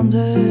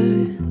tender,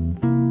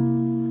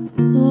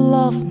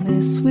 love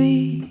me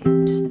sweet,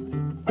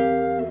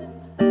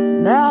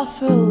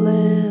 never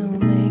let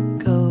me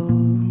go.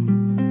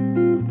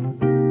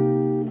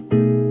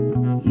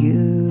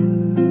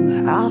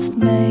 You have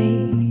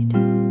made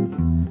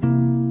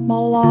my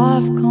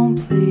life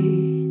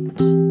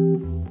complete,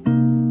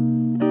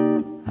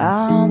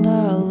 and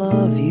I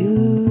love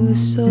you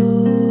so.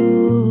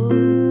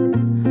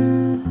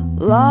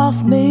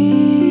 Love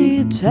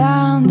me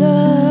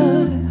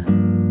tender,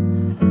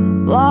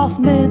 love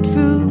me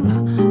true.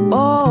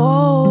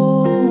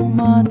 All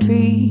my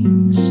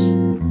dreams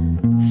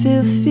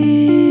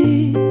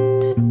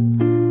fulfilled.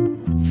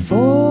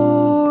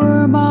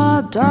 For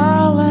my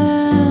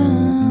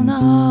darling,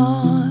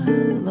 I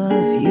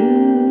love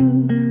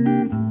you,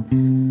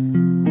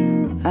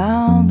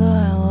 and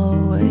I'll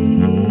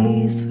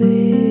always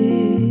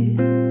will.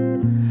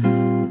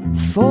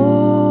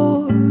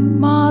 For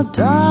my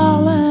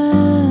darling,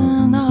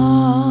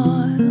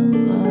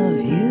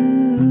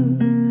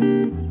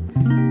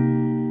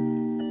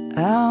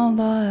 and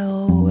I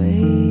always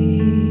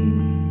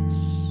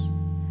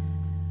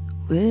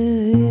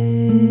will.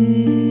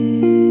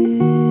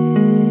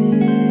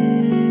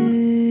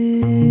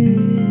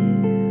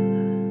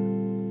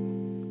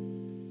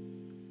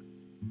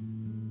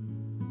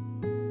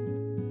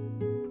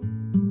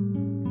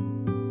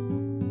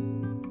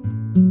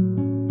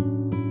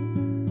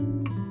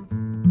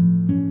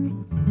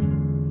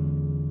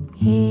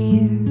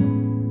 Here,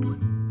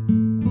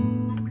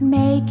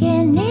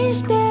 making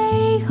each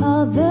day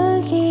of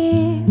the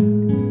year,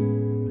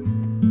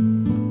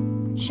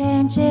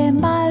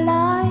 changing my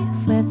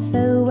life with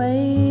the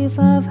wave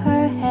of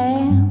her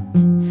hand.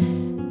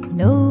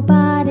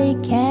 Nobody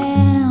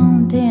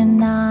can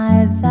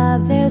deny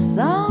that there's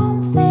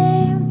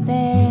something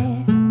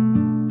there,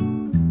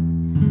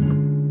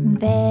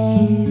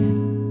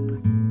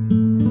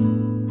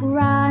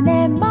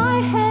 running my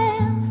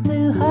hands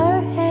through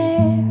her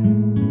hair.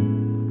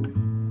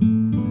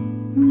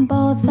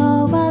 Both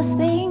of us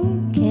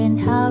thinking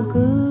how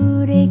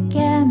good it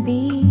can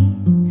be.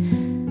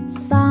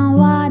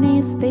 Someone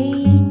is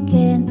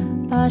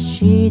speaking, but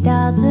she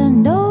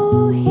doesn't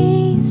know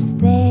he's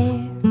there.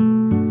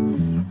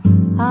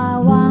 I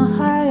want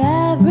her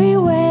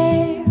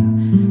everywhere,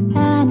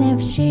 and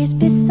if she's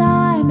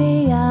beside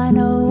me, I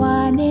know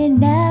I need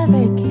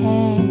never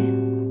care.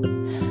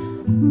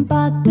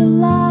 But to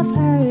love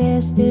her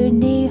is to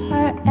need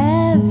her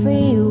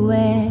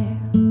everywhere,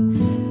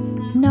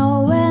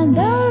 knowing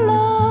the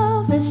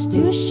love is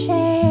to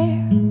share.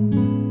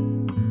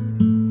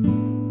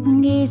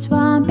 Each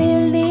one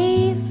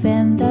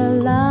believing the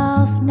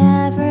love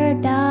never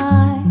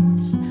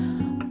dies,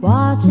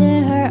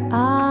 watching her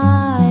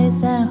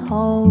eyes and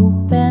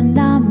hoping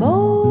I'm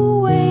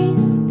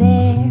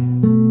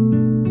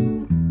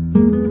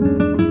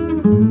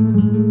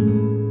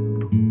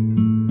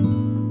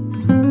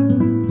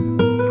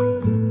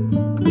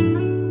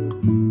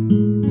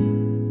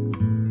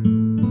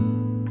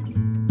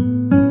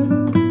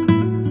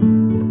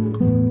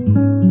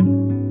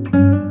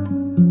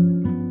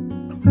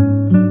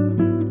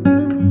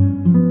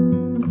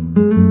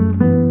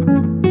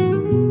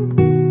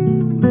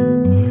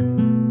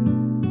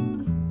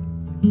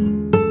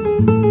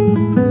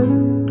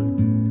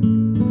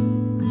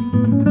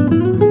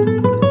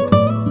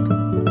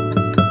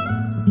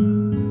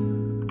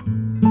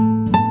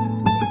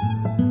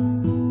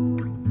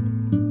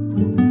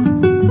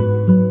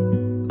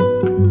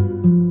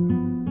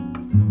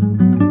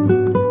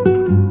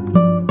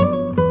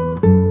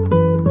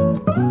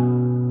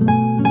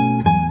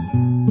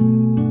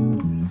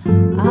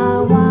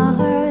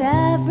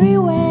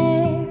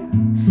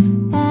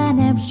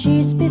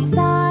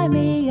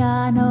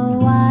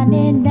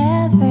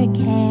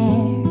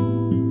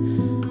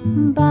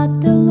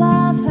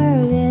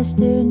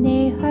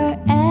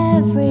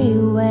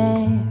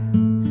everywhere,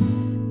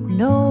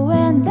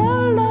 knowing the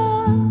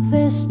love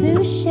is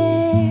to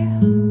share.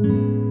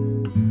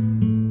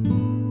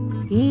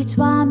 Each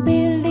one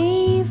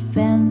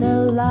believing the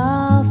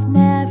love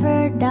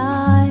never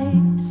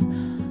dies,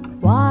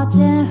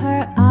 watching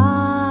her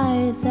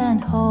eyes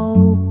and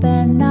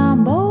hoping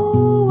I'm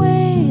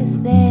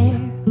always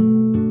there.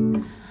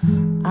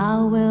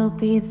 I will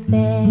be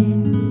there.